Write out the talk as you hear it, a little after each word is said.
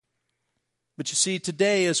But you see,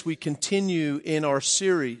 today as we continue in our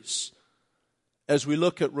series, as we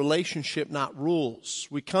look at relationship, not rules,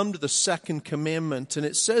 we come to the second commandment, and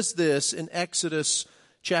it says this in Exodus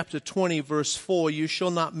chapter 20, verse 4, "You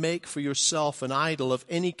shall not make for yourself an idol of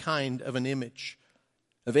any kind of an image,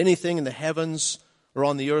 of anything in the heavens or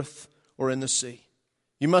on the earth or in the sea.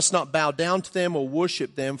 You must not bow down to them or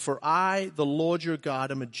worship them, for I, the Lord your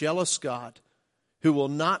God, am a jealous God who will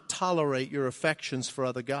not tolerate your affections for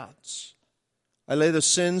other gods. I lay the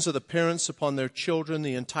sins of the parents upon their children.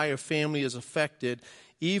 The entire family is affected,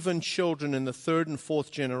 even children in the third and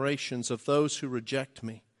fourth generations of those who reject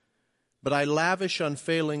me. But I lavish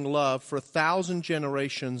unfailing love for 1,000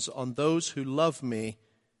 generations on those who love me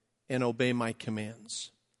and obey my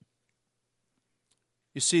commands."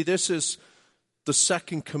 You see, this is the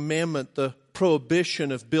second commandment, the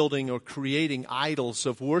prohibition of building or creating idols,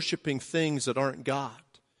 of worshiping things that aren't God.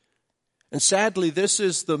 And sadly, this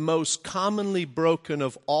is the most commonly broken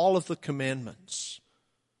of all of the commandments.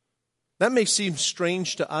 That may seem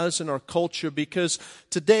strange to us in our culture because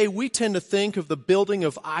today we tend to think of the building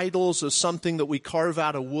of idols as something that we carve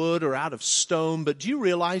out of wood or out of stone. But do you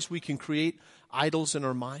realize we can create idols in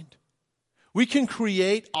our mind? We can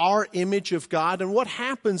create our image of God. And what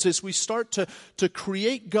happens is we start to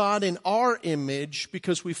create God in our image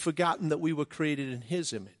because we've forgotten that we were created in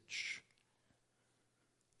His image.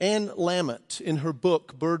 Anne Lamott, in her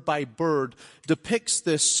book, Bird by Bird, depicts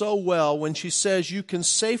this so well when she says you can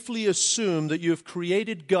safely assume that you have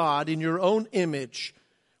created God in your own image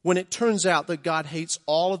when it turns out that God hates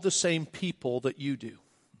all of the same people that you do.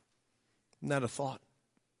 Isn't that a thought?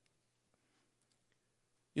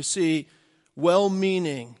 You see,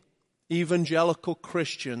 well-meaning evangelical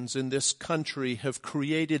Christians in this country have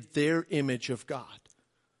created their image of God.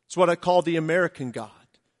 It's what I call the American God.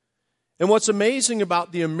 And what's amazing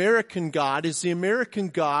about the American God is the American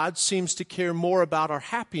God seems to care more about our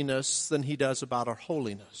happiness than He does about our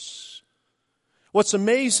holiness. What's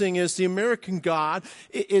amazing is the American God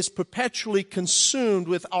is perpetually consumed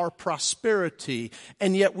with our prosperity,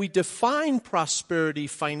 and yet we define prosperity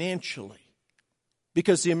financially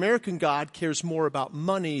because the American God cares more about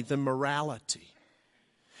money than morality.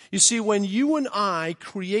 You see, when you and I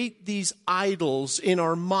create these idols in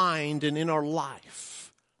our mind and in our life,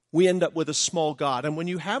 we end up with a small God. And when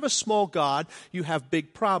you have a small God, you have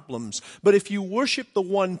big problems. But if you worship the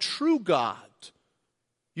one true God,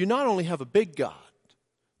 you not only have a big God,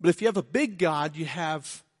 but if you have a big God, you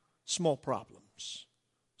have small problems.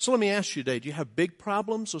 So let me ask you today, do you have big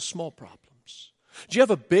problems or small problems? Do you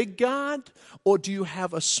have a big God or do you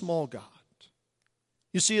have a small God?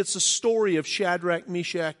 You see, it's the story of Shadrach,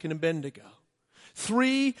 Meshach, and Abednego.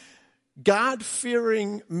 3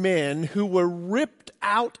 God-fearing men who were ripped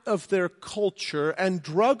out of their culture and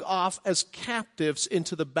drug off as captives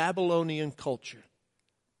into the Babylonian culture.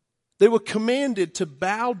 They were commanded to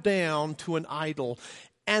bow down to an idol,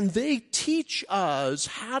 and they teach us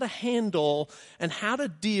how to handle and how to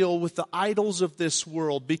deal with the idols of this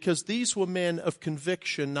world because these were men of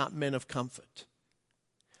conviction, not men of comfort.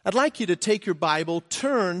 I'd like you to take your Bible,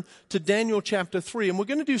 turn to Daniel chapter 3, and we're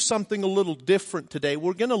going to do something a little different today.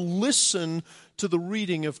 We're going to listen to the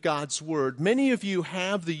reading of God's Word. Many of you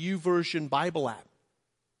have the YouVersion Bible app.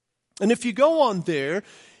 And if you go on there,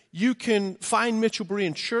 you can find Mitchell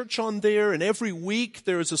Berean Church on there, and every week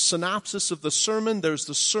there is a synopsis of the sermon. There's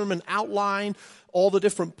the sermon outline, all the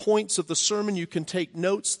different points of the sermon. You can take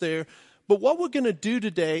notes there. But what we're going to do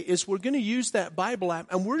today is we're going to use that Bible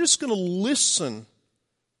app, and we're just going to listen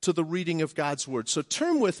to the reading of God's Word. So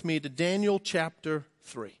turn with me to Daniel chapter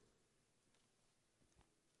 3.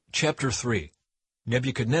 Chapter 3.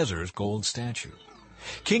 Nebuchadnezzar's Gold Statue.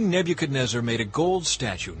 King Nebuchadnezzar made a gold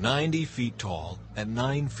statue 90 feet tall and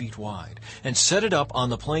 9 feet wide, and set it up on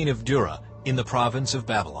the plain of Dura in the province of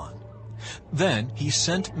Babylon. Then he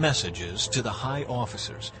sent messages to the high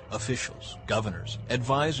officers, officials, governors,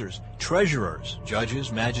 advisors, treasurers,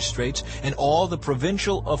 judges, magistrates, and all the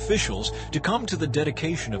provincial officials to come to the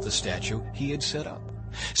dedication of the statue he had set up.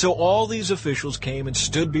 So all these officials came and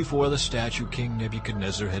stood before the statue King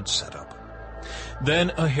Nebuchadnezzar had set up.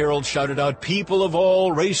 Then a herald shouted out, "People of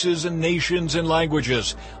all races and nations and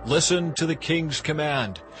languages, listen to the king's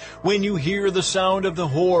command. When you hear the sound of the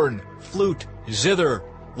horn, flute, zither,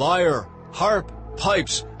 lyre, harp,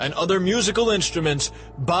 pipes, and other musical instruments,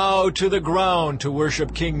 bow to the ground to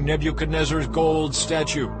worship King Nebuchadnezzar's gold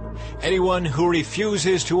statue. Anyone who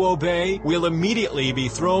refuses to obey will immediately be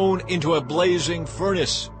thrown into a blazing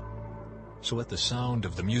furnace." So at the sound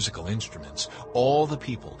of the musical instruments, all the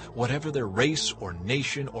people, whatever their race or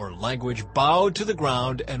nation or language, bowed to the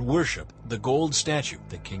ground and worshiped the gold statue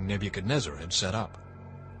that King Nebuchadnezzar had set up.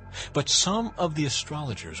 But some of the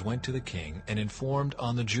astrologers went to the king and informed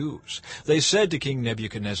on the Jews. They said to King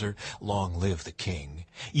Nebuchadnezzar, "Long live the king!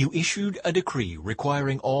 You issued a decree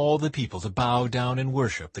requiring all the people to bow down and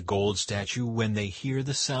worship the gold statue when they hear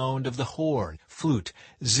the sound of the horn, flute,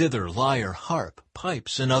 zither, lyre, harp,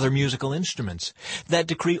 pipes, and other musical instruments. That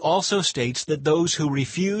decree also states that those who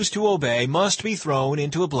refuse to obey must be thrown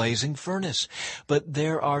into a blazing furnace. But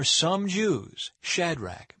there are some Jews,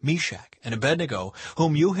 Shadrach, Meshach, and Abednego,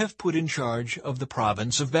 whom you have put in charge of the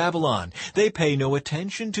province of Babylon. They pay no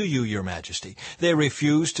attention to you, your majesty. They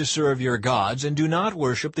refuse to serve your gods and do not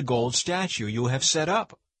worship the gold statue you have set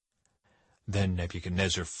up." Then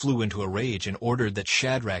Nebuchadnezzar flew into a rage and ordered that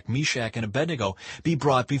Shadrach, Meshach, and Abednego be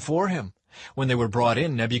brought before him. When they were brought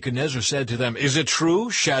in, Nebuchadnezzar said to them, "Is it true,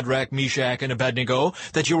 Shadrach, Meshach, and Abednego,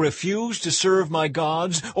 that you refuse to serve my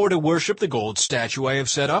gods or to worship the gold statue I have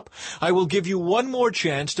set up? I will give you one more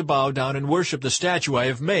chance to bow down and worship the statue I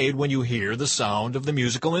have made when you hear the sound of the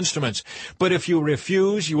musical instruments. But if you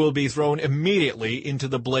refuse, you will be thrown immediately into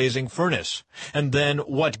the blazing furnace. And then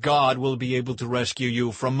what God will be able to rescue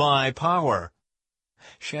you from my power?"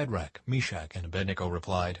 Shadrach, Meshach, and Abednego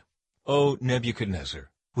replied, "O Nebuchadnezzar,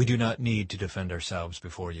 we do not need to defend ourselves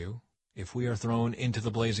before you. If we are thrown into the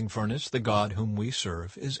blazing furnace, the God whom we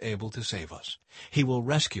serve is able to save us. He will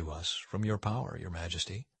rescue us from your power, your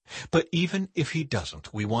majesty. But even if he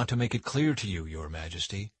doesn't, we want to make it clear to you, your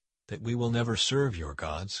majesty, that we will never serve your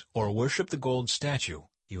gods or worship the gold statue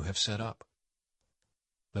you have set up."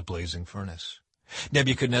 The blazing furnace.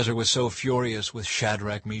 Nebuchadnezzar was so furious with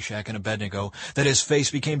Shadrach, Meshach, and Abednego that his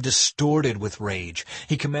face became distorted with rage.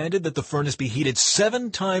 He commanded that the furnace be heated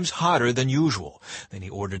 7 times hotter than usual. Then he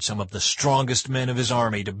ordered some of the strongest men of his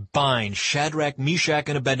army to bind Shadrach, Meshach,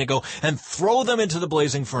 and Abednego and throw them into the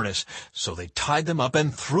blazing furnace. So they tied them up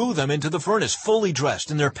and threw them into the furnace, fully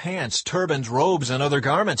dressed in their pants, turbans, robes, and other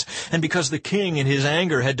garments. And because the king in his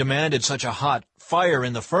anger had demanded such a hot fire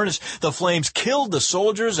in the furnace, the flames killed the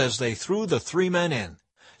soldiers as they threw the 3 men in.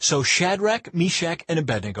 So Shadrach, Meshach, and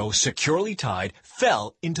Abednego, securely tied,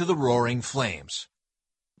 fell into the roaring flames.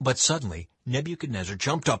 But suddenly Nebuchadnezzar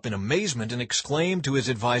jumped up in amazement and exclaimed to his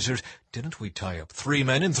advisers, "Didn't we tie up 3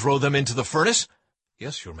 men and throw them into the furnace?"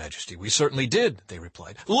 "Yes, your majesty, we certainly did," they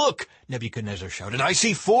replied. "Look," Nebuchadnezzar shouted, "I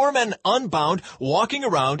see 4 men unbound, walking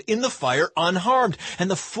around in the fire unharmed,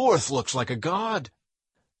 and the 4th looks like a god."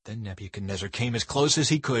 Then Nebuchadnezzar came as close as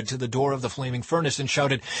he could to the door of the flaming furnace and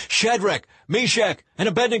shouted, "Shadrach, Meshach, and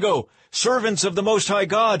Abednego, servants of the Most High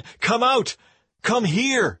God, come out! Come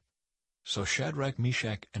here!" So Shadrach,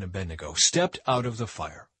 Meshach, and Abednego stepped out of the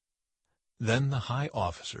fire. Then the high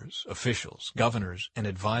officers, officials, governors, and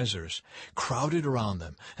advisers crowded around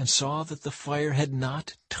them and saw that the fire had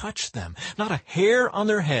not touched them. Not a hair on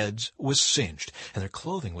their heads was singed, and their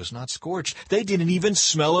clothing was not scorched. They didn't even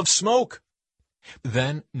smell of smoke.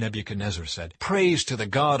 Then Nebuchadnezzar said, "Praise to the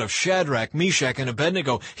God of Shadrach, Meshach, and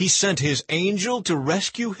Abednego. He sent his angel to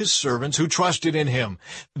rescue his servants who trusted in him.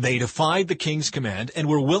 They defied the king's command and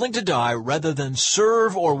were willing to die rather than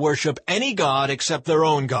serve or worship any god except their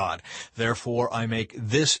own God. Therefore I make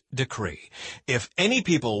this decree. If any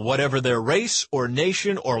people, whatever their race or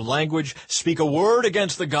nation or language, speak a word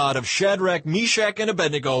against the God of Shadrach, Meshach, and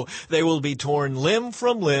Abednego, they will be torn limb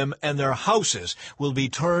from limb, and their houses will be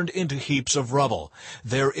turned into heaps of rubble.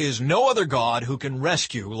 There is no other God who can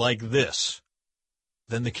rescue like this."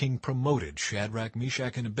 Then the king promoted Shadrach,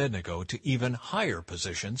 Meshach, and Abednego to even higher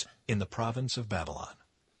positions in the province of Babylon.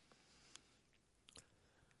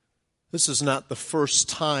 This is not the first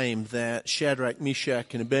time that Shadrach,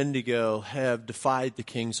 Meshach, and Abednego have defied the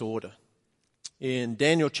king's order. In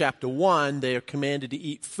Daniel chapter 1, they are commanded to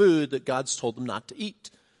eat food that God's told them not to eat.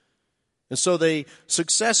 And so they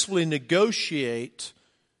successfully negotiate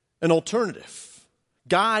an alternative.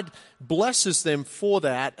 God blesses them for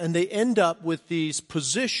that, and they end up with these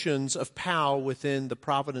positions of power within the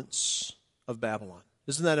province of Babylon.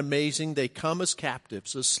 Isn't that amazing? They come as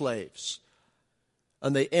captives, as slaves,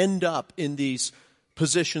 and they end up in these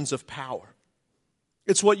positions of power.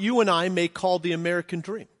 It's what you and I may call the American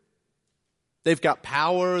dream. They've got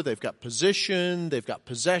power, they've got position, they've got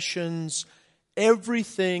possessions.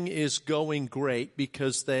 Everything is going great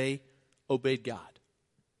because they obeyed God.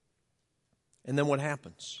 And then what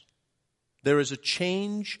happens? There is a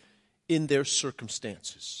change in their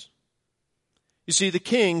circumstances. You see, the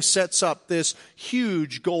king sets up this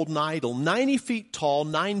huge golden idol, 90 feet tall,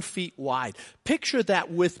 9 feet wide. Picture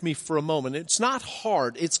that with me for a moment. It's not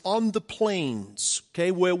hard. It's on the plains,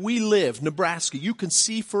 okay, where we live, Nebraska. You can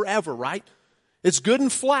see forever, right? It's good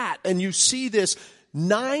and flat, and you see this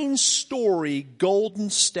 9-story golden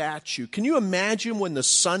statue. Can you imagine when the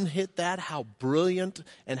sun hit that, how brilliant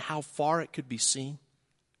and how far it could be seen?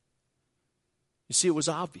 You see, it was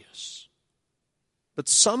obvious. But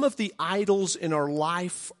some of the idols in our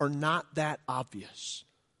life are not that obvious.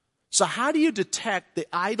 So how do you detect the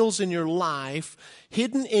idols in your life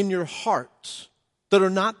hidden in your heart that are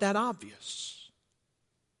not that obvious?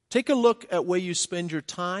 Take a look at where you spend your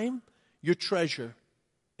time, your treasure,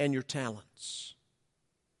 and your talents.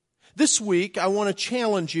 This week, I want to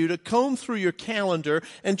challenge you to comb through your calendar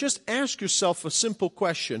and just ask yourself a simple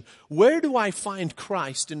question. Where do I find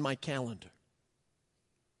Christ in my calendar?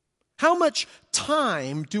 How much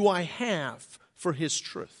time do I have for His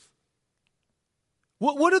truth?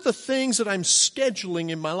 What are the things that I'm scheduling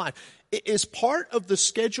in my life? Is part of the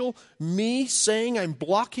schedule me saying I'm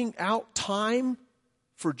blocking out time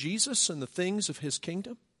for Jesus and the things of His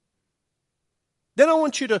kingdom? Then I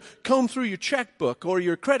want you to comb through your checkbook or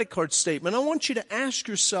your credit card statement. I want you to ask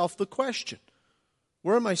yourself the question,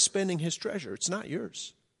 where am I spending His treasure? It's not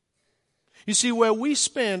yours. You see, where we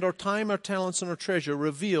spend our time, our talents, and our treasure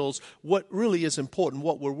reveals what really is important,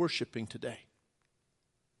 what we're worshiping today.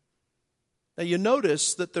 Now you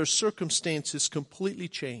notice that their circumstances completely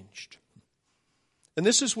changed. And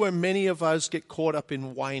this is where many of us get caught up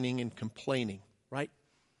in whining and complaining, right?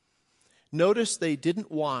 Notice they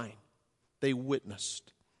didn't whine, they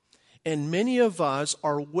witnessed. And many of us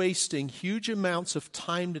are wasting huge amounts of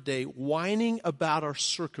time today whining about our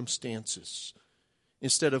circumstances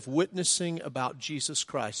instead of witnessing about Jesus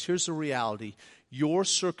Christ. Here's the reality. Your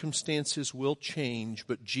circumstances will change,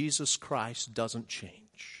 but Jesus Christ doesn't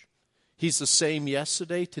change. He's the same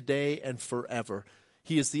yesterday, today, and forever.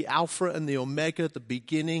 He is the Alpha and the Omega, the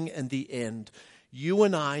beginning and the end. You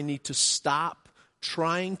and I need to stop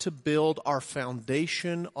trying to build our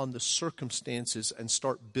foundation on the circumstances and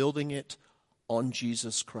start building it on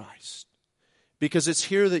Jesus Christ. Because it's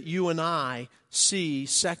here that you and I see,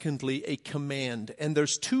 secondly, a command. And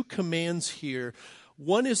there's 2 commands here.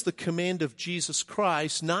 One is the command of Jesus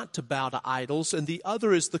Christ not to bow to idols, and the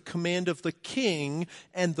other is the command of the king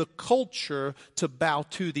and the culture to bow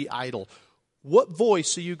to the idol. What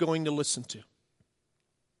voice are you going to listen to?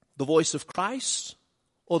 The voice of Christ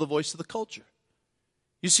or the voice of the culture?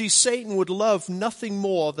 You see, Satan would love nothing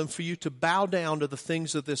more than for you to bow down to the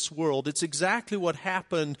things of this world. It's exactly what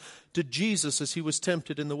happened to Jesus as He was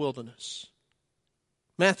tempted in the wilderness.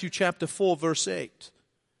 Matthew chapter 4, verse 8.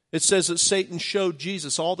 It says that Satan showed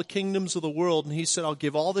Jesus all the kingdoms of the world, and He said, I'll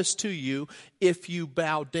give all this to you if you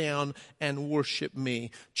bow down and worship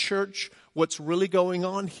me. Church, what's really going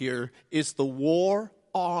on here is the war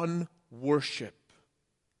on worship.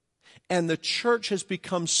 And the church has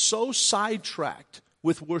become so sidetracked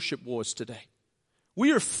with worship wars today.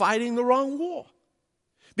 We are fighting the wrong war.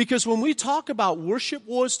 Because when we talk about worship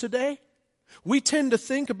wars today, we tend to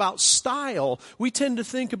think about style. We tend to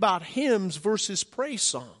think about hymns versus praise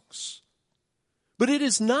songs. But it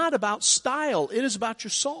is not about style. It is about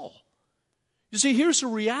your soul. You see, here's the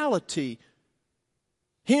reality.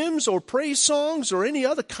 Hymns or praise songs or any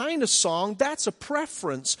other kind of song, that's a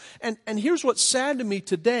preference. And here's what's sad to me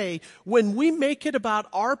today. When we make it about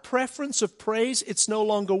our preference of praise, it's no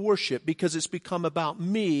longer worship because it's become about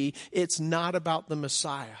me. It's not about the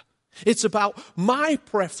Messiah. It's about my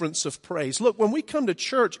preference of praise. Look, when we come to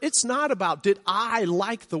church, it's not about, did I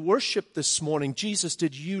like the worship this morning? Jesus,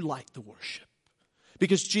 did you like the worship?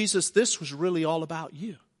 Because Jesus, this was really all about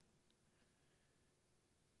you.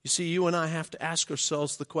 You see, you and I have to ask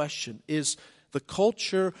ourselves the question, is the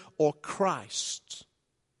culture or Christ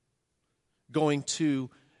going to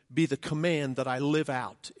be the command that I live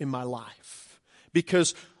out in my life?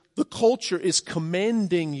 Because the culture is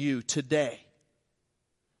commanding you today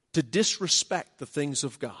to disrespect the things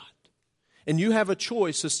of God. And you have a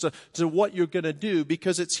choice as to what you're going to do,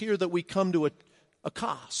 because it's here that we come to a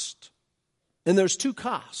cost. And there's 2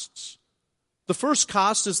 costs. The first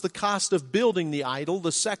cost is the cost of building the idol.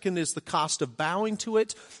 The second is the cost of bowing to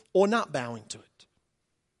it or not bowing to it.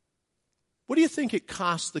 What do you think it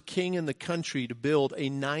cost the king and the country to build a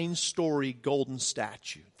 9-story golden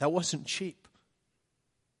statue? That wasn't cheap.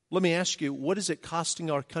 Let me ask you, what is it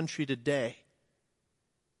costing our country today?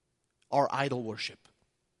 Our idol worship.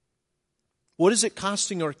 What is it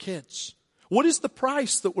costing our kids? What is the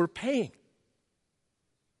price that we're paying?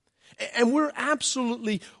 And we're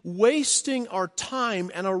absolutely wasting our time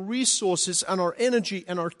and our resources and our energy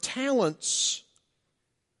and our talents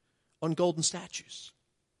on golden statues.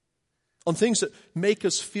 On things that make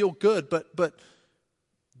us feel good, but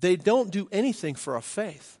they don't do anything for our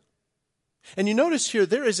faith. And you notice here,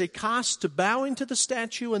 there is a cost to bowing to the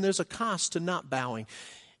statue and there's a cost to not bowing.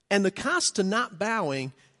 And the cost to not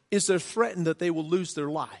bowing is they're threatened that they will lose their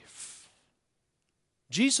life.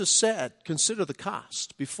 Jesus said, consider the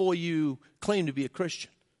cost before you claim to be a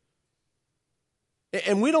Christian.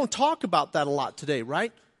 And we don't talk about that a lot today,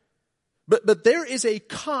 right? But there is a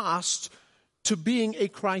cost to being a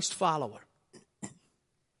Christ follower.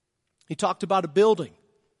 He talked about a building.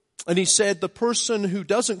 And he said the person who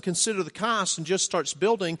doesn't consider the cost and just starts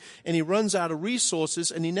building and he runs out of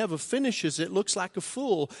resources and he never finishes it looks like a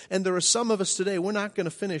fool. And there are some of us today, we're not going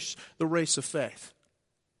to finish the race of faith.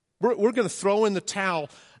 We're going to throw in the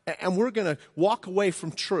towel and we're going to walk away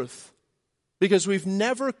from truth because we've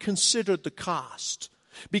never considered the cost.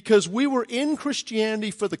 Because we were in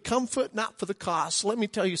Christianity for the comfort, not for the cost. Let me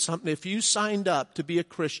tell you something. If you signed up to be a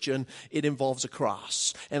Christian, it involves a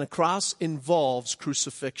cross. And a cross involves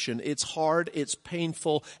crucifixion. It's hard, it's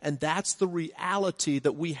painful, and that's the reality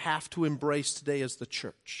that we have to embrace today as the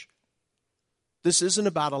church. This isn't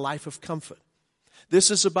about a life of comfort.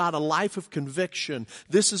 This is about a life of conviction.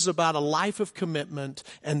 This is about a life of commitment.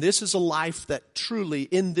 And this is a life that truly,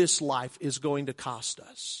 in this life, is going to cost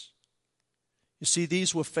us. You see,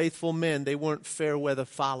 these were faithful men. They weren't fair weather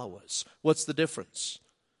followers. What's the difference?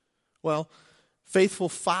 Well, faithful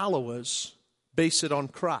followers base it on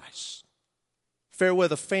Christ. Fair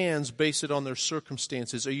weather fans base it on their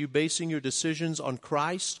circumstances. Are you basing your decisions on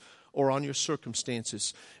Christ or on your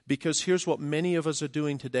circumstances? Because here's what many of us are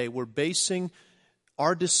doing today. We're basing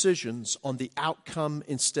our decisions on the outcome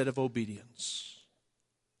instead of obedience.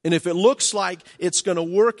 And if it looks like it's going to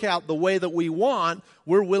work out the way that we want,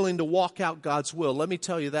 we're willing to walk out God's will. Let me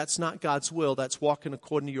tell you, that's not God's will. That's walking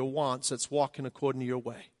according to your wants. That's walking according to your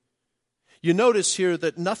way. You notice here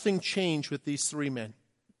that nothing changed with these three men.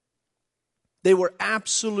 They were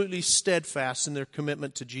absolutely steadfast in their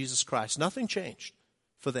commitment to Jesus Christ. Nothing changed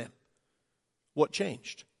for them. What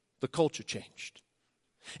changed? The culture changed.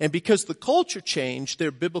 And because the culture changed, their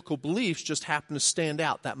biblical beliefs just happened to stand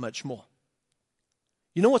out that much more.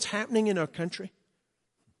 You know what's happening in our country?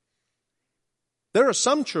 There are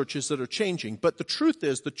some churches that are changing, but the truth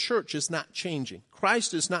is the church is not changing.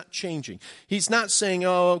 Christ is not changing. He's not saying,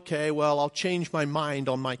 oh, okay, well, I'll change my mind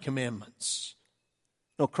on my commandments.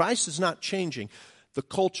 No, Christ is not changing. The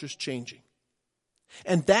culture's changing.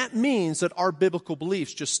 And that means that our biblical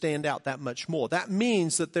beliefs just stand out that much more. That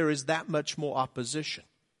means that there is that much more opposition.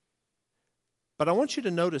 But I want you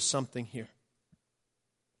to notice something here.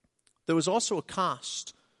 There was also a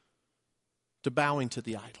cost to bowing to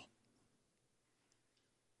the idol.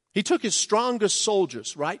 He took his strongest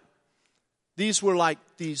soldiers, right? These were like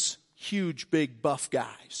these huge, big, buff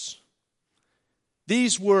guys.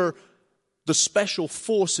 These were the special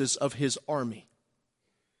forces of his army.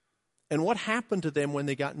 And what happened to them when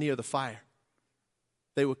they got near the fire?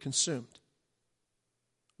 They were consumed.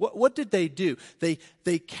 What did they do?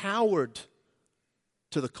 They cowered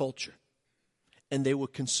to the culture. And they were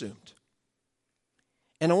consumed.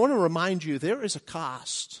 And I want to remind you, there is a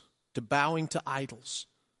cost to bowing to idols.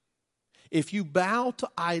 If you bow to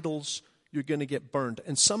idols, you're going to get burned.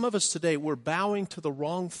 And some of us today, we're bowing to the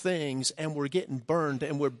wrong things and we're getting burned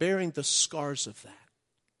and we're bearing the scars of that.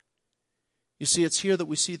 You see, it's here that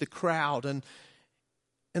we see the crowd. And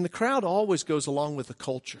the crowd always goes along with the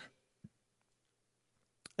culture.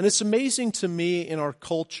 And it's amazing to me in our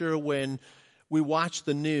culture when we watch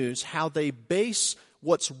the news, how they base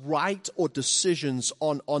what's right or decisions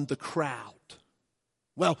on the crowd.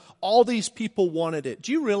 Well, all these people wanted it.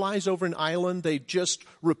 Do you realize over in Ireland, they just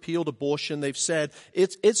repealed abortion? They've said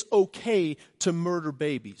it's okay to murder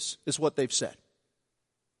babies, is what they've said.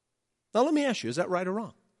 Now let me ask you, is that right or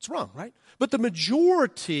wrong? It's wrong, right? But the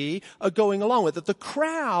majority are going along with it. The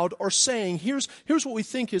crowd are saying, here's what we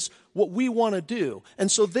think is what we want to do.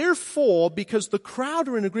 And so therefore, because the crowd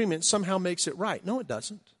are in agreement, somehow makes it right. No, it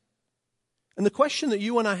doesn't. And the question that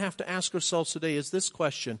you and I have to ask ourselves today is this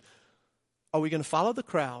question. Are we going to follow the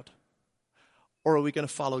crowd or are we going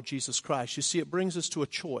to follow Jesus Christ? You see, it brings us to a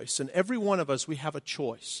choice. And every one of us, we have a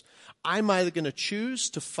choice. I'm either going to choose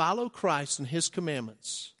to follow Christ and His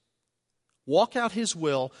commandments, walk out His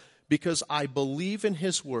will because I believe in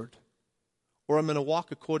His word, or I'm going to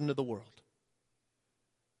walk according to the world.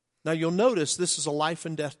 Now you'll notice this is a life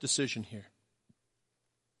and death decision here.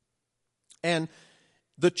 And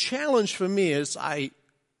the challenge for me as I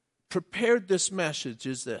prepared this message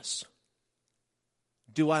is this.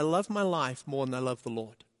 Do I love my life more than I love the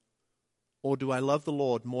Lord? Or do I love the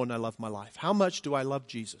Lord more than I love my life? How much do I love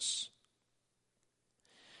Jesus?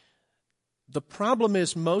 The problem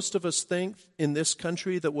is most of us think in this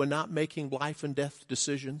country that we're not making life and death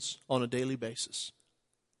decisions on a daily basis.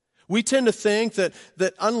 We tend to think that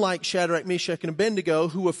unlike Shadrach, Meshach, and Abednego,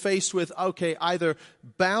 who were faced with, okay, either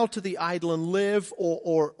bow to the idol and live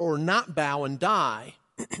or not bow and die,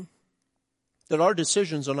 that our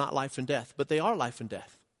decisions are not life and death, but they are life and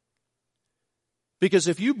death. Because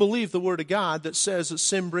if you believe the Word of God that says that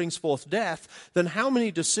sin brings forth death, then how many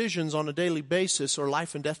decisions on a daily basis are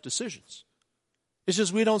life and death decisions? It's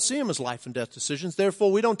just we don't see them as life and death decisions,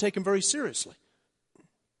 therefore we don't take them very seriously.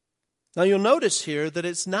 Now you'll notice here that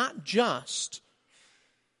it's not just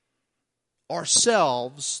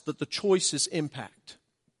ourselves that the choices impact.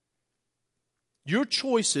 Your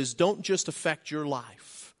choices don't just affect your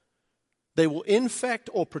life. They will infect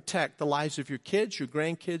or protect the lives of your kids, your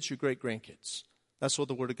grandkids, your great-grandkids. That's what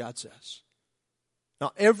the Word of God says.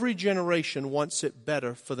 Now every generation wants it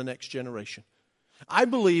better for the next generation. I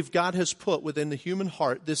believe God has put within the human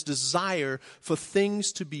heart this desire for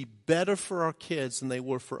things to be better for our kids than they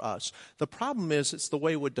were for us. The problem is it's the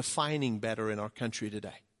way we're defining better in our country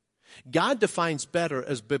today. God defines better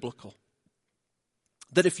as biblical.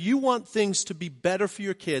 That if you want things to be better for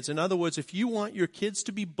your kids, in other words, if you want your kids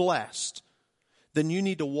to be blessed, then you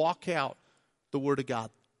need to walk out the Word of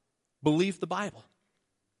God. Believe the Bible.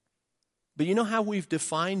 But you know how we've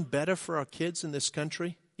defined better for our kids in this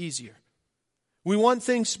country? Easier. We want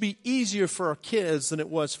things to be easier for our kids than it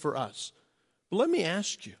was for us. But let me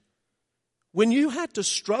ask you, when you had to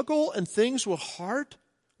struggle and things were hard,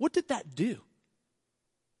 what did that do?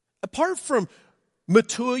 Apart from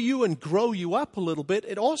mature you and grow you up a little bit,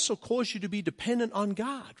 it also caused you to be dependent on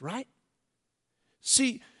God, right?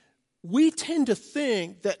 See, we tend to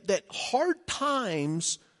think that hard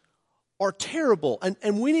times are terrible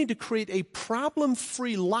and we need to create a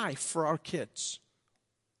problem-free life for our kids.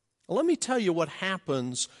 Let me tell you what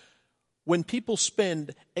happens when people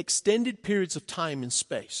spend extended periods of time in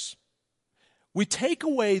space. We take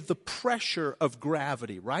away the pressure of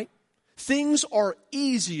gravity, right? Things are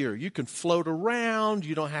easier. You can float around.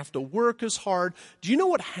 You don't have to work as hard. Do you know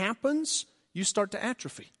what happens? You start to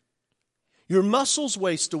atrophy. Your muscles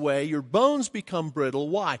waste away. Your bones become brittle.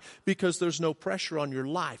 Why? Because there's no pressure on your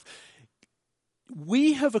life.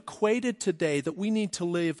 We have equated today that we need to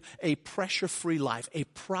live a pressure-free life, a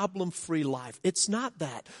problem-free life. It's not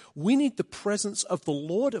that. We need the presence of the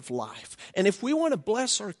Lord of life. And if we want to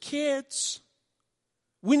bless our kids,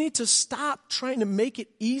 we need to stop trying to make it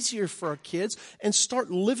easier for our kids and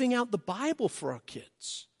start living out the Bible for our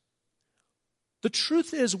kids. The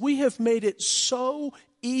truth is, we have made it so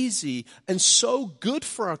easy and so good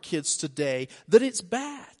for our kids today that it's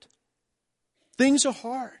bad. Things are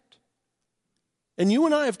hard. And you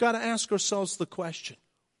and I have got to ask ourselves the question,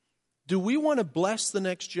 do we want to bless the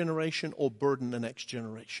next generation or burden the next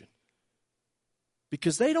generation?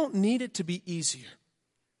 Because they don't need it to be easier.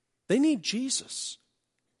 They need Jesus.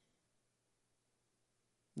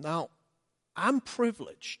 Now, I'm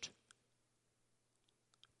privileged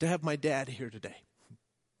to have my dad here today.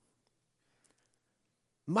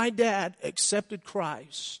 My dad accepted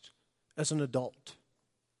Christ as an adult.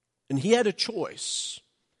 And he had a choice.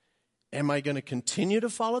 Am I going to continue to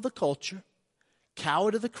follow the culture,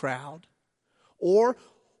 cower to the crowd, or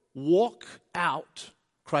walk out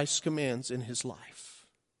Christ's commands in his life?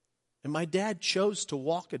 And my dad chose to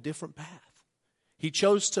walk a different path. He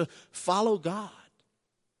chose to follow God.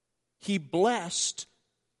 He blessed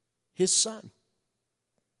his son.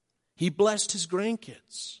 He blessed his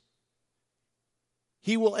grandkids.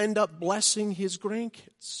 He will end up blessing his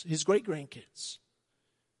grandkids, his great-grandkids.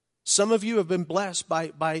 Some of you have been blessed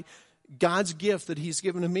by God's gift that he's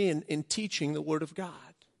given to me in teaching the Word of God.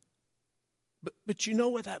 But you know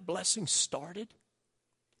where that blessing started?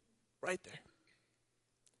 Right there.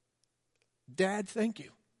 Dad, thank you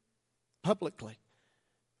publicly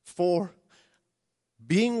for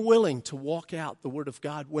being willing to walk out the Word of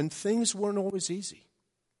God when things weren't always easy.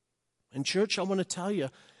 And church, I want to tell you,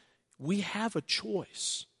 we have a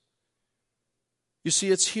choice. You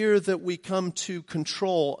see, it's here that we come to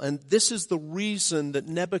control, and this is the reason that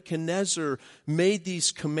Nebuchadnezzar made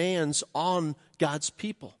these commands on God's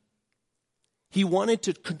people. He wanted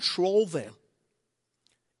to control them.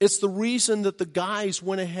 It's the reason that the guys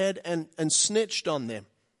went ahead and snitched on them,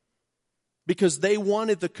 because they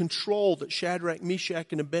wanted the control that Shadrach,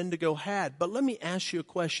 Meshach, and Abednego had. But let me ask you a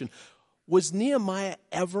question. Was Nehemiah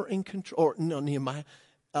ever in control? Or no, Nehemiah.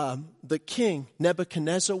 The king,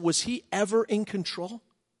 Nebuchadnezzar, was he ever in control?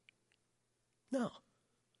 No.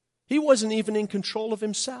 He wasn't even in control of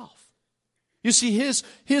himself. You see,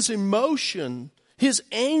 his emotion, his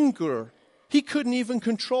anger, he couldn't even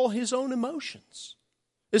control his own emotions.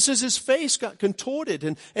 It says his face got contorted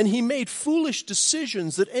and he made foolish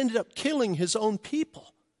decisions that ended up killing his own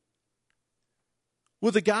people.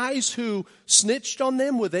 Were the guys who snitched on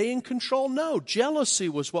them, were they in control? No. Jealousy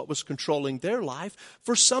was what was controlling their life.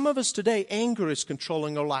 For some of us today, anger is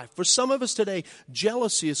controlling our life. For some of us today,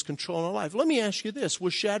 jealousy is controlling our life. Let me ask you this.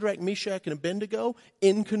 Was Shadrach, Meshach, and Abednego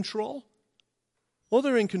in control? Well,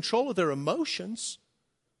 they're in control of their emotions.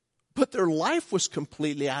 But their life was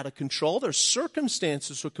completely out of control. Their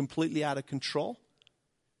circumstances were completely out of control.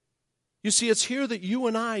 You see, it's here that you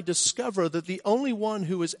and I discover that the only one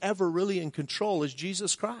who is ever really in control is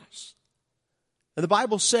Jesus Christ. And the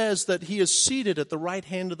Bible says that he is seated at the right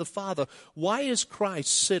hand of the Father. Why is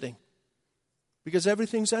Christ sitting? Because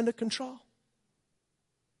everything's under control.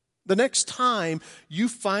 The next time you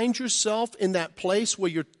find yourself in that place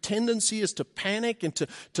where your tendency is to panic and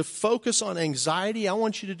to focus on anxiety, I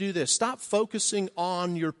want you to do this. Stop focusing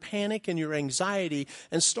on your panic and your anxiety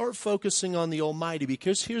and start focusing on the Almighty.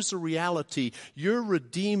 Because here's the reality. Your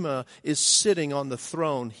Redeemer is sitting on the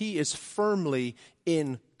throne. He is firmly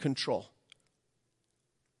in control.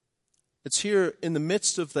 It's here in the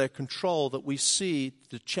midst of their control that we see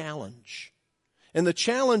the challenge. And the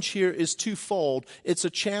challenge here is twofold. It's a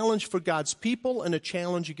challenge for God's people and a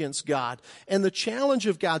challenge against God. And the challenge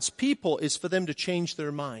of God's people is for them to change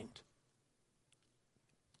their mind.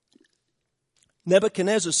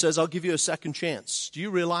 Nebuchadnezzar says, I'll give you a second chance. Do you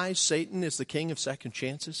realize Satan is the king of second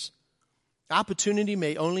chances? Opportunity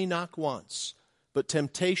may only knock once, but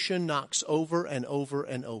temptation knocks over and over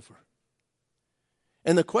and over.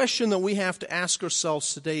 And the question that we have to ask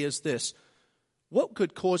ourselves today is this. What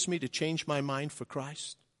could cause me to change my mind for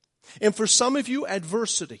Christ? And for some of you,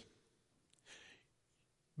 adversity.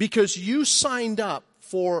 Because you signed up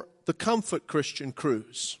for the Comfort Christian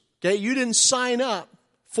Cruise. Okay, you didn't sign up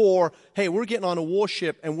for, hey, we're getting on a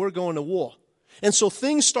warship and we're going to war. And so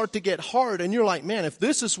things start to get hard and you're like, man, if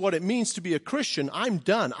this is what it means to be a Christian, I'm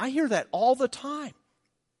done. I hear that all the time.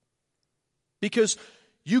 Because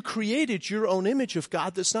you created your own image of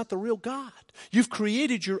God that's not the real God. You've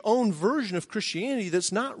created your own version of Christianity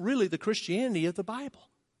that's not really the Christianity of the Bible.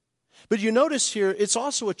 But you notice here, it's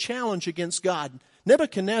also a challenge against God.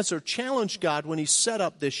 Nebuchadnezzar challenged God when he set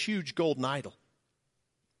up this huge golden idol.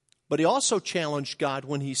 But he also challenged God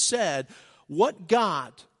when he said, what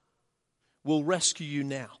God will rescue you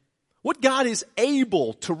now? What God is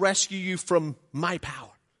able to rescue you from my power?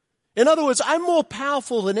 In other words, I'm more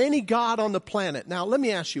powerful than any god on the planet. Now, let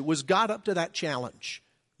me ask you, was God up to that challenge?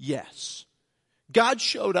 Yes. God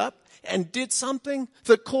showed up and did something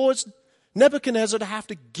that caused Nebuchadnezzar to have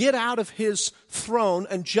to get out of his throne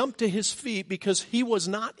and jump to his feet because he was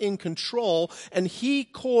not in control, and he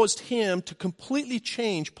caused him to completely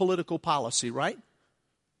change political policy, right?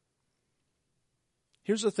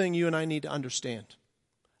 Here's the thing you and I need to understand.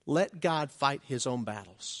 Let God fight his own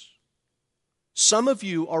battles. Some of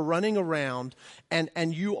you are running around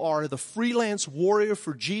and you are the freelance warrior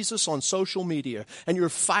for Jesus on social media, and you're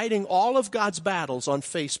fighting all of God's battles on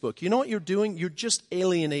Facebook. You know what you're doing? You're just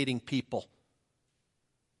alienating people.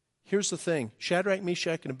 Here's the thing. Shadrach,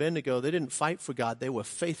 Meshach, and Abednego, they didn't fight for God. They were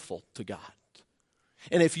faithful to God.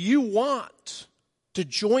 And if you want to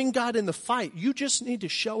join God in the fight, you just need to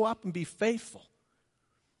show up and be faithful.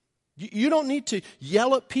 You don't need to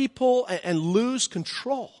yell at people and lose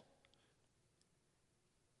control.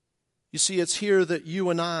 You see, it's here that you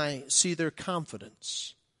and I see their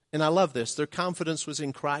confidence. And I love this. Their confidence was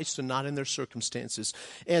in Christ and not in their circumstances.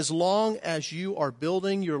 As long as you are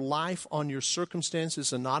building your life on your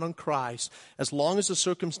circumstances and not on Christ, as long as the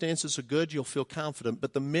circumstances are good, you'll feel confident.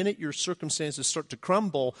 But the minute your circumstances start to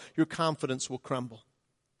crumble, your confidence will crumble.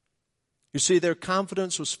 You see, their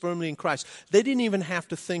confidence was firmly in Christ. They didn't even have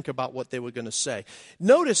to think about what they were going to say.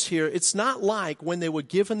 Notice here, it's not like when they were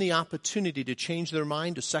given the opportunity to change their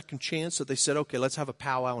mind, a second chance, that they said, okay, let's have a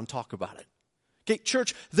powwow and talk about it. Okay,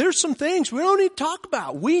 church, there's some things we don't need to talk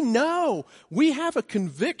about. We know. We have a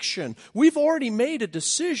conviction. We've already made a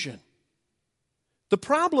decision. The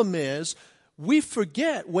problem is, we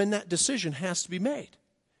forget when that decision has to be made.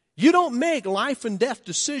 You don't make life and death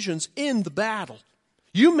decisions in the battle.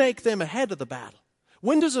 You make them ahead of the battle.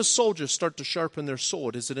 When does a soldier start to sharpen their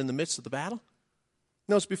sword? Is it in the midst of the battle?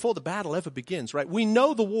 No, it's before the battle ever begins, right? We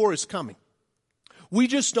know the war is coming. We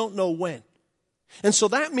just don't know when. And so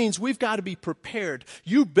that means we've got to be prepared.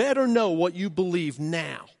 You better know what you believe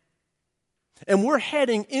now. And we're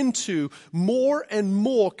heading into more and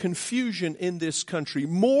more confusion in this country,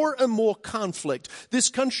 more and more conflict. This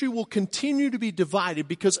country will continue to be divided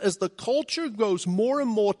because as the culture goes more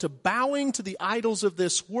and more to bowing to the idols of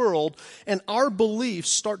this world and our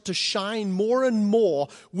beliefs start to shine more and more,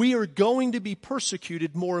 we are going to be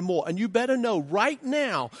persecuted more and more. And you better know right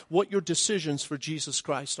now what your decisions for Jesus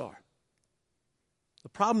Christ are. The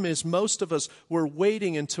problem is most of us, we're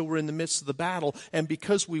waiting until we're in the midst of the battle, and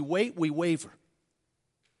because we wait, we waver.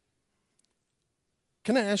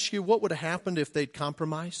 Can I ask you, what would have happened if they'd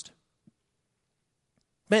compromised?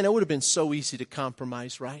 Man, it would have been so easy to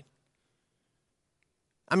compromise, right?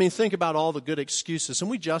 I mean, think about all the good excuses, and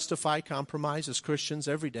we justify compromise as Christians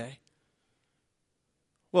every day.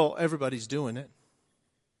 Well, everybody's doing it.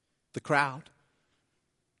 The crowd.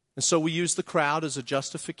 And so we use the crowd as a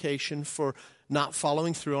justification for not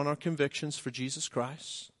following through on our convictions for Jesus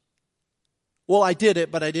Christ. Well, I did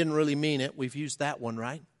it, but I didn't really mean it. We've used that one,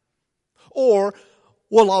 right? Or,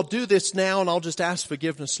 well, I'll do this now and I'll just ask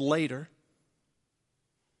forgiveness later.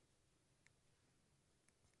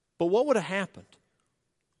 But what would have happened?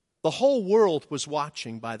 The whole world was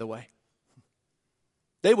watching, by the way.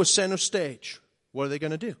 They were center stage. What are they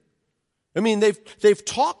going to do? I mean, they've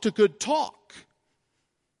talked a good talk.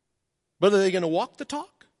 But are they going to walk the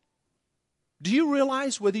talk? Do you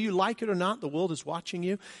realize whether you like it or not, the world is watching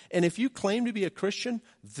you? And if you claim to be a Christian,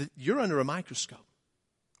 you're under a microscope.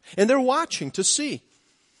 And they're watching to see,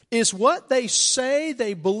 is what they say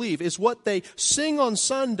they believe, is what they sing on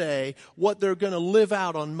Sunday what they're going to live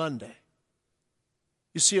out on Monday?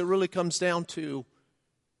 You see, it really comes down to,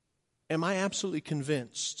 am I absolutely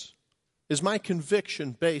convinced? Is my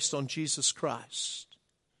conviction based on Jesus Christ?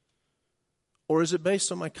 Or is it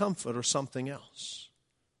based on my comfort or something else?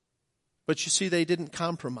 But you see, they didn't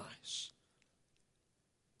compromise.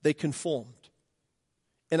 They conformed.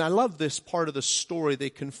 And I love this part of the story. They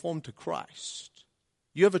conformed to Christ.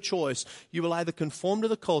 You have a choice. You will either conform to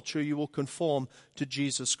the culture, or you will conform to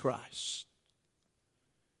Jesus Christ.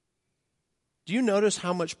 Do you notice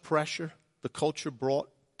how much pressure the culture brought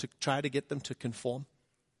to try to get them to conform?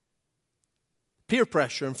 Peer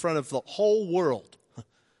pressure in front of the whole world.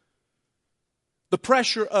 The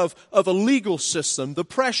pressure of a legal system. The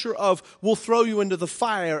pressure of, we'll throw you into the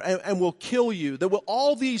fire and we'll kill you. There were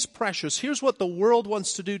all these pressures. Here's what the world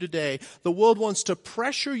wants to do today. The world wants to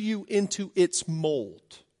pressure you into its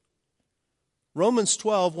mold. Romans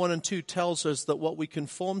 12, 1 and 2 tells us that what we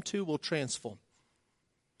conform to will transform.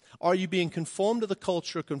 Are you being conformed to the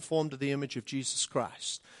culture or conformed to the image of Jesus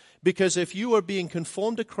Christ? Because if you are being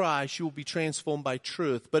conformed to Christ, you will be transformed by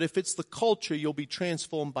truth. But if it's the culture, you'll be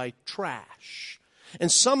transformed by trash.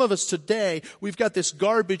 And some of us today, we've got this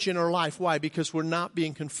garbage in our life. Why? Because we're not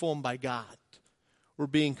being conformed by God. We're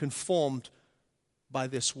being conformed by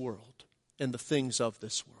this world and the things of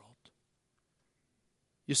this world.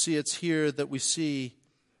 You see, it's here that we see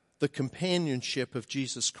the companionship of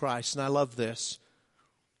Jesus Christ. And I love this.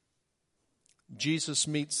 Jesus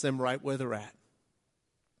meets them right where they're at.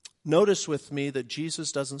 Notice with me that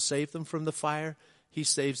Jesus doesn't save them from the fire. He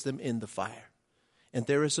saves them in the fire. And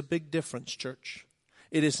there is a big difference, church.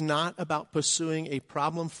 It is not about pursuing a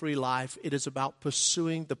problem-free life. It is about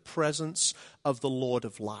pursuing the presence of the Lord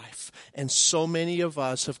of life. And so many of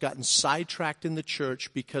us have gotten sidetracked in the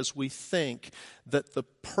church because we think that the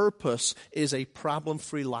purpose is a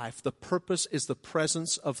problem-free life. The purpose is the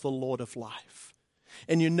presence of the Lord of life.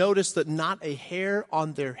 And you notice that not a hair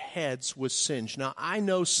on their heads was singed. Now, I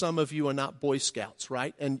know some of you are not Boy Scouts,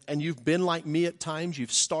 right? And you've been like me at times.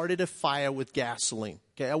 You've started a fire with gasoline.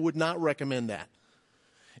 Okay, I would not recommend that.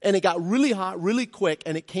 And it got really hot really quick,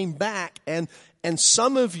 and it came back. And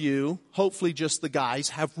some of you, hopefully just the guys,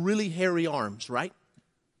 have really hairy arms, right?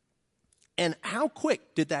 And how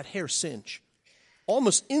quick did that hair singe?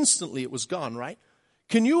 Almost instantly it was gone, right?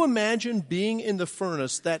 Can you imagine being in the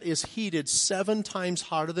furnace that is heated 7 times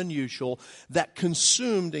hotter than usual, that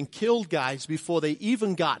consumed and killed guys before they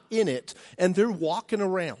even got in it, and they're walking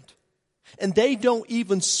around? And they don't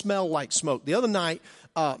even smell like smoke. The other night,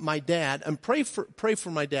 my dad, and pray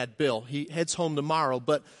for my dad, Bill. He heads home tomorrow,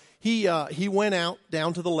 but he went out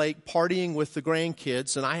down to the lake partying with the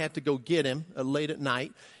grandkids, and I had to go get him late at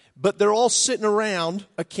night. But they're all sitting around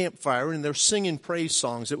a campfire, and they're singing praise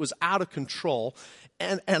songs. It was out of control.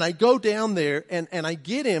 And I go down there, and I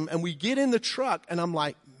get him, and we get in the truck, and I'm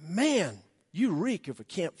like, man, you reek of a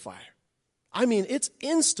campfire. I mean, it's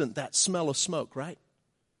instant, that smell of smoke, right?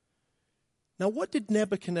 Now, what did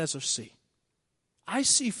Nebuchadnezzar see? I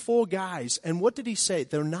see 4 guys, and what did he say?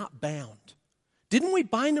 They're not bound. Didn't we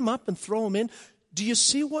bind them up and throw them in? Do you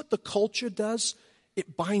see what the culture does?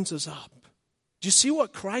 It binds us up. Do you see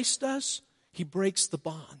what Christ does? He breaks the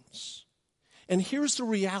bonds. And here's the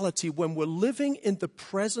reality. When we're living in the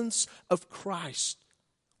presence of Christ,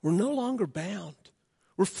 we're no longer bound.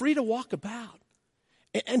 We're free to walk about.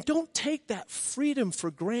 And don't take that freedom for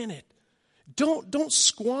granted. Don't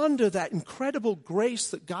squander that incredible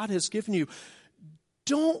grace that God has given you.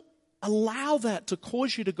 Don't allow that to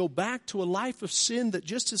cause you to go back to a life of sin that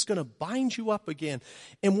just is going to bind you up again.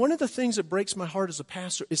 And one of the things that breaks my heart as a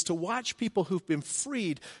pastor is to watch people who've been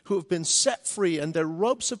freed, who have been set free, and their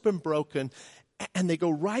ropes have been broken, and they go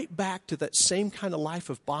right back to that same kind of life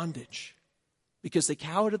of bondage because they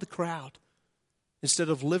cower to the crowd instead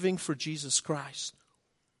of living for Jesus Christ.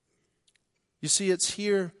 You see, it's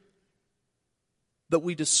here that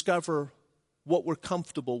we discover what we're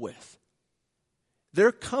comfortable with.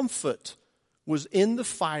 Their comfort was in the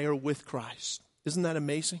fire with Christ. Isn't that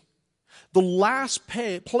amazing? The last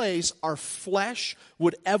place our flesh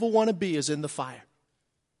would ever want to be is in the fire.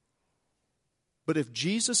 But if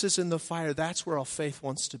Jesus is in the fire, that's where our faith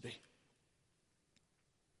wants to be.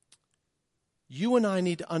 You and I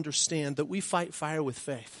need to understand that we fight fire with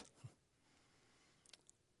faith.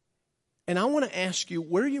 And I want to ask you,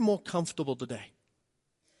 where are you more comfortable today?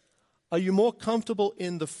 Are you more comfortable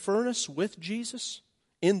in the furnace with Jesus?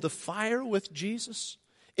 In the fire with Jesus?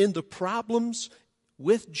 In the problems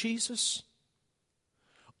with Jesus?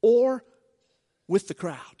 Or with the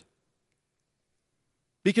crowd?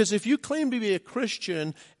 Because if you claim to be a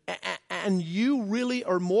Christian and you really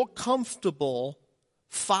are more comfortable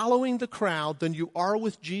following the crowd than you are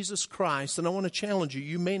with Jesus Christ, then I want to challenge you,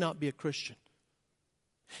 you may not be a Christian.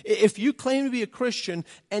 If you claim to be a Christian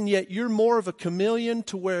and yet you're more of a chameleon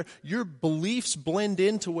to where your beliefs blend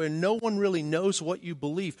in to where no one really knows what you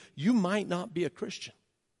believe, you might not be a Christian.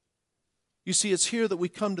 You see, it's here that we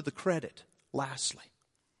come to the credit, lastly.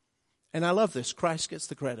 And I love this. Christ gets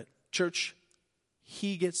the credit. Church,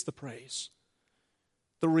 He gets the praise.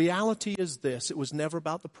 The reality is this. It was never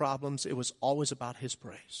about the problems. It was always about His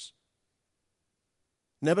praise.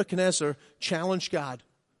 Nebuchadnezzar challenged God.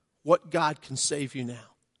 What God can save you now?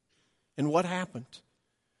 And what happened?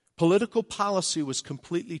 Political policy was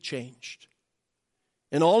completely changed.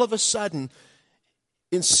 And all of a sudden,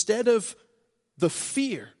 instead of the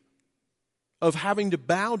fear of having to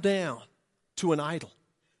bow down to an idol,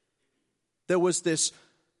 there was this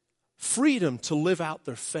freedom to live out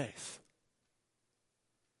their faith.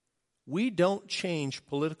 We don't change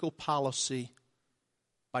political policy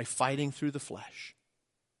by fighting through the flesh.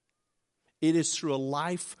 It is through a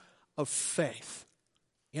life of faith.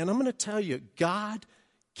 And I'm going to tell you, God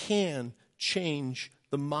can change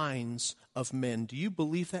the minds of men. Do you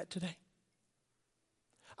believe that today?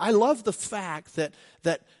 I love the fact that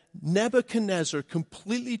Nebuchadnezzar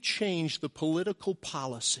completely changed the political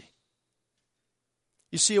policy.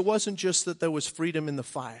 You see, it wasn't just that there was freedom in the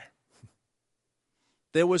fire.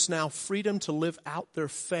 There was now freedom to live out their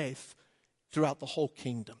faith throughout the whole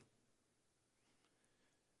kingdom.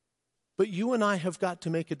 But you and I have got to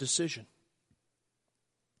make a decision.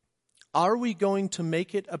 Are we going to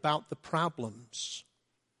make it about the problems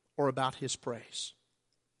or about His praise?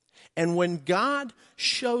 And when God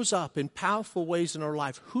shows up in powerful ways in our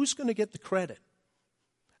life, who's going to get the credit?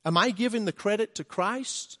 Am I giving the credit to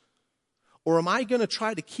Christ? Or am I going to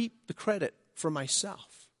try to keep the credit for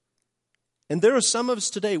myself? And there are some of us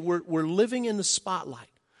today, we're living in the spotlight.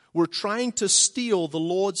 We're trying to steal the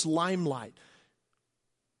Lord's limelight.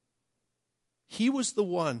 He was the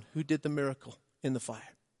one who did the miracle in the fire.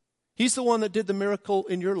 He's the one that did the miracle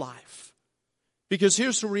in your life. Because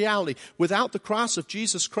here's the reality. Without the cross of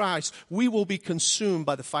Jesus Christ, we will be consumed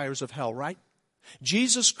by the fires of hell, right?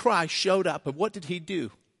 Jesus Christ showed up, and what did He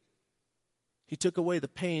do? He took away the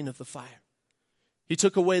pain of the fire. He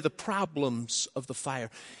took away the problems of the fire.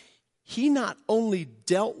 He not only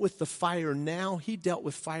dealt with the fire now, He dealt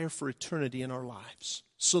with fire for eternity in our lives.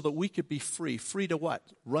 So that we could be free. Free to what?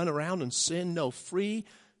 Run around and sin? No, free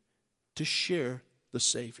to share the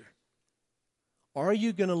Savior. Are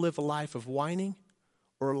you going to live a life of whining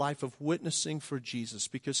or a life of witnessing for Jesus?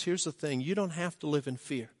 Because here's the thing, you don't have to live in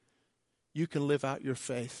fear. You can live out your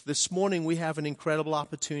faith. This morning we have an incredible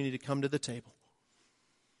opportunity to come to the table.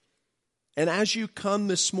 And as you come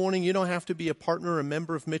this morning, you don't have to be a partner or a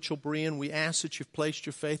member of Mitchell Berean. We ask that you've placed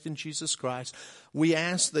your faith in Jesus Christ. We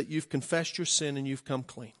ask that you've confessed your sin and you've come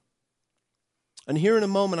clean. And here in a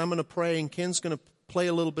moment, I'm going to pray, and Ken's going to play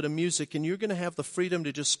a little bit of music, and you're going to have the freedom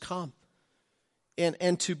to just come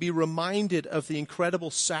and to be reminded of the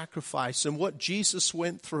incredible sacrifice and what Jesus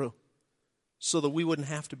went through so that we wouldn't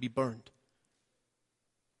have to be burned.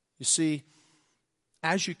 You see,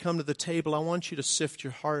 as you come to the table, I want you to sift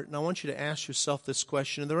your heart, and I want you to ask yourself this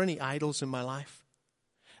question: are there any idols in my life?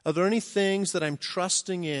 Are there any things that I'm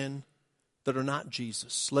trusting in that are not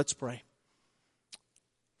Jesus? Let's pray.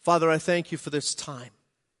 Father, I thank you for this time.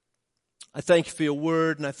 I thank you for your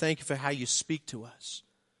word, and I thank you for how you speak to us.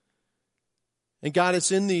 And God,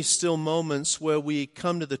 it's in these still moments where we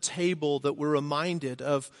come to the table that we're reminded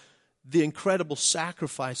of the incredible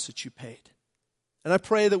sacrifice that you paid. And I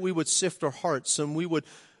pray that we would sift our hearts and we would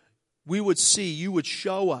see, you would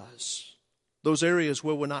show us those areas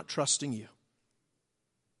where we're not trusting you.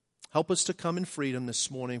 Help us to come in freedom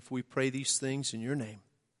this morning, for we pray these things in your name.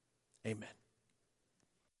 Amen.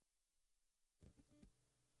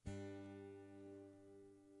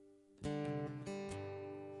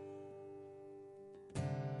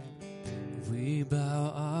 We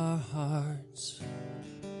bow our hearts,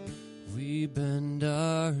 we bend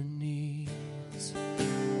our knees.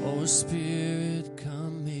 Oh Spirit,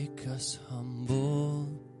 come make us humble.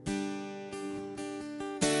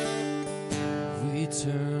 We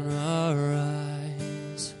turn our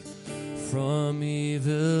eyes from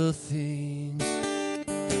evil things.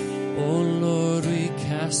 Oh Lord, we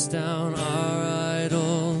cast down our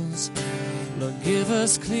idols. Lord, give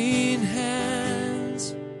us clean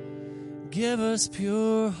hands, give us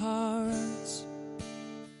pure hearts.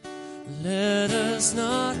 Let us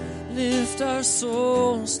not lift our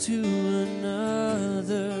souls to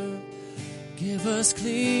another. Give us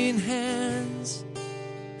clean hands,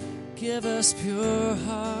 give us pure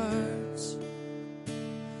hearts.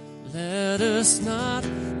 Let us not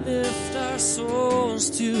lift our souls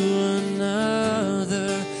to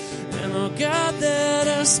another. And oh God, let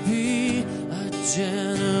us be a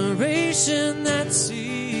generation that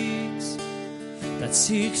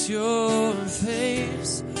seeks your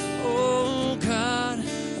face, oh God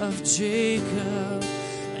of Jacob.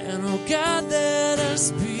 And oh God, let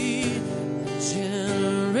us be a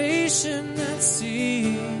generation that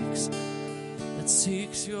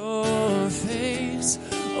seeks your face,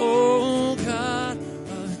 oh God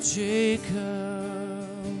of Jacob.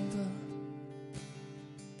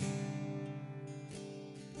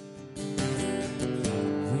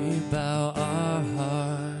 We bow our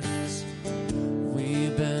hearts, we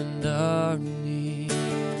bend our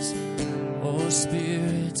knees. Oh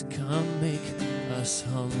Spirit, come make us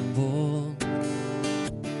humble.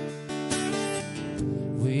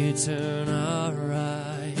 We turn our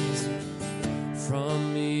eyes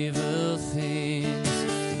from evil things.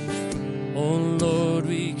 Oh Lord,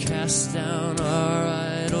 we cast down our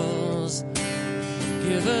idols.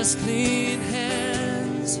 Give us clean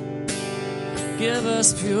hands, give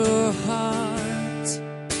us pure hearts.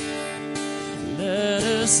 Let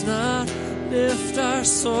us not lift our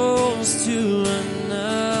souls to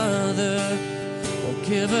another. Oh,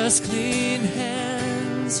 give us clean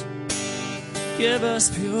hands, give us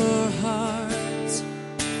pure hearts.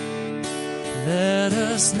 Let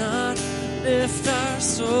us not lift our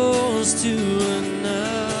souls to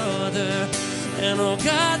another. And oh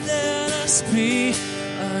God, let us be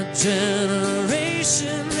a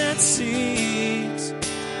generation that seeks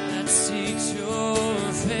your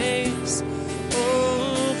face,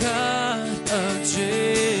 oh God of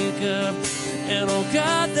Jacob. And oh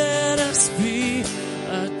God, let us be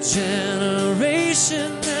a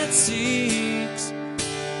generation that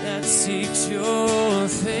seeks your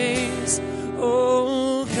face,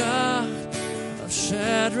 oh God of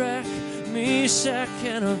Shadrach, Meshach,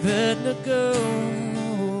 and Abednego.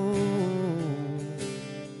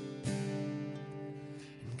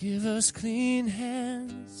 Give us clean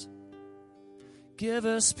hands, give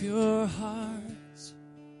us pure hearts.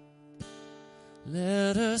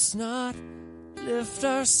 Let us not lift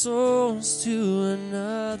our souls to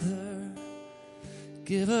another.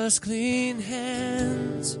 Give us clean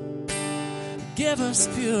hands, give us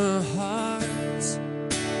pure hearts.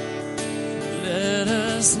 Let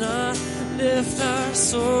us not lift our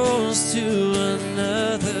souls to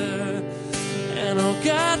another. And oh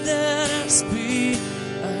God, let us be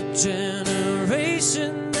a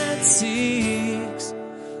generation that seeks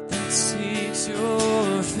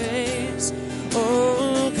your face,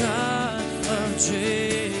 oh God of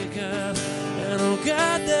Jacob. And oh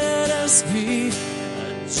God, let us be a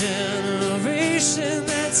generation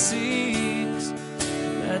that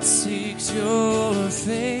seeks your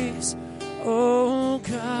face, oh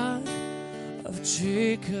God of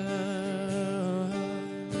Jacob.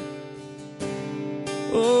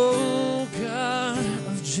 Oh God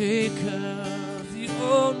of Jacob, the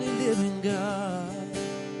only living God,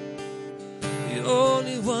 the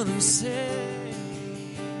only one who saves.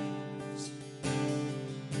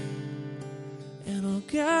 And oh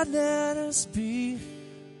God, let us be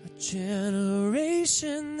a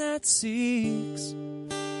generation that seeks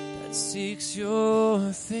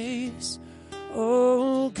your face,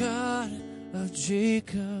 oh God of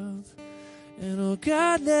Jacob. And oh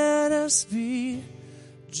God, let us be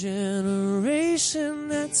generation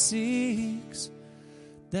that seeks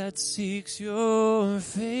your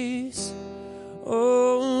face,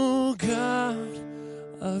 oh God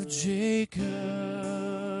of Jacob.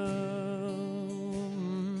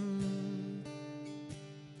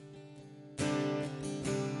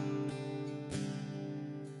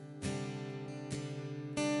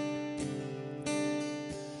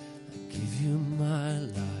 You my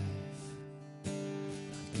life, I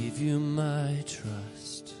give you my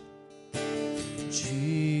trust, Jesus.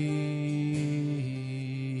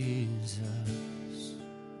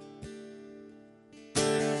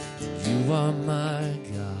 You are my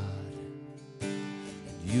God,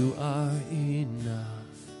 you are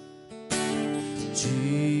enough,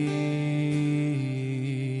 Jesus.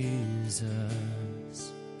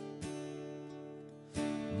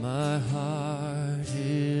 My heart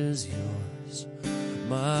is yours.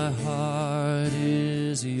 My heart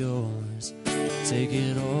is yours. Take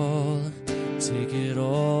it all, take it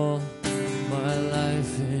all. My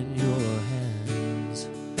life in your hands.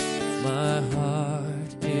 My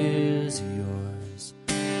heart is yours.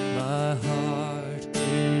 My heart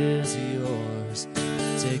is yours.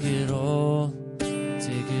 Take it all,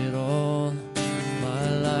 take it all. My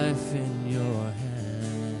life in your hands.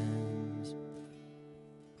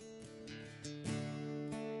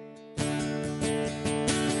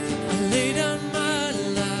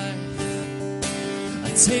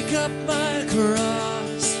 Take up my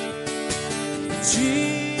cross,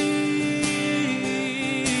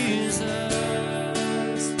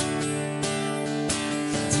 Jesus.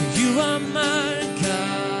 For you are my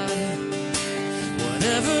God,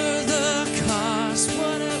 whatever the cost,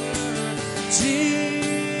 whatever, Jesus.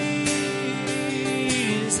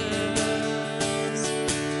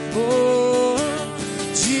 Oh,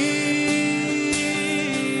 Jesus.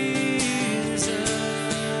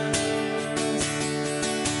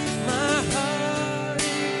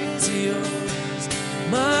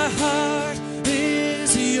 My heart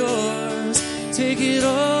is yours. Take it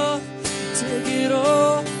all, take it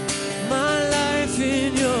all. My life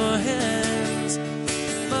in your hands.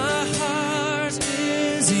 My heart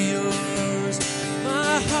is yours.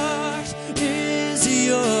 My heart is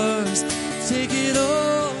yours. Take it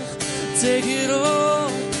all, take it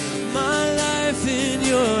all. My life in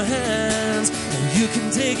your hands. And you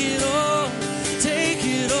can take it all, take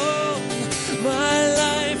it all. My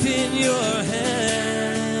life in your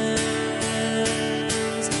hands.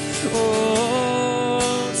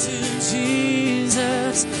 Oh, to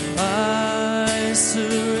Jesus I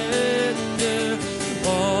surrender.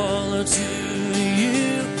 All to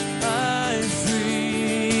you I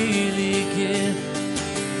freely give.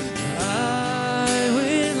 I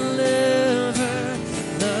will ever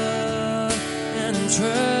love and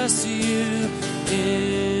trust you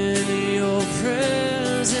in your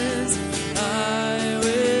presence. I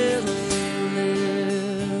will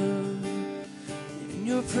live in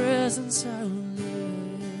your presence. I will live.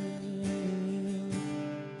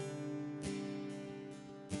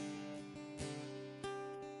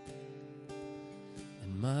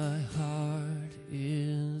 And my heart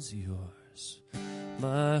is yours.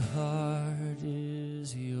 My heart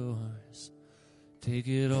is yours. Take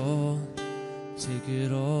it all, take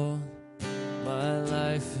it all. My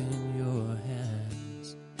life in your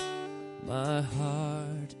hands. My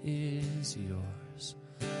heart is yours.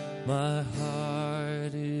 My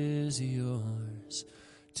heart is yours.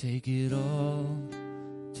 Take it all,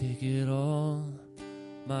 take it all.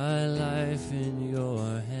 My life in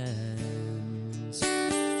your hands.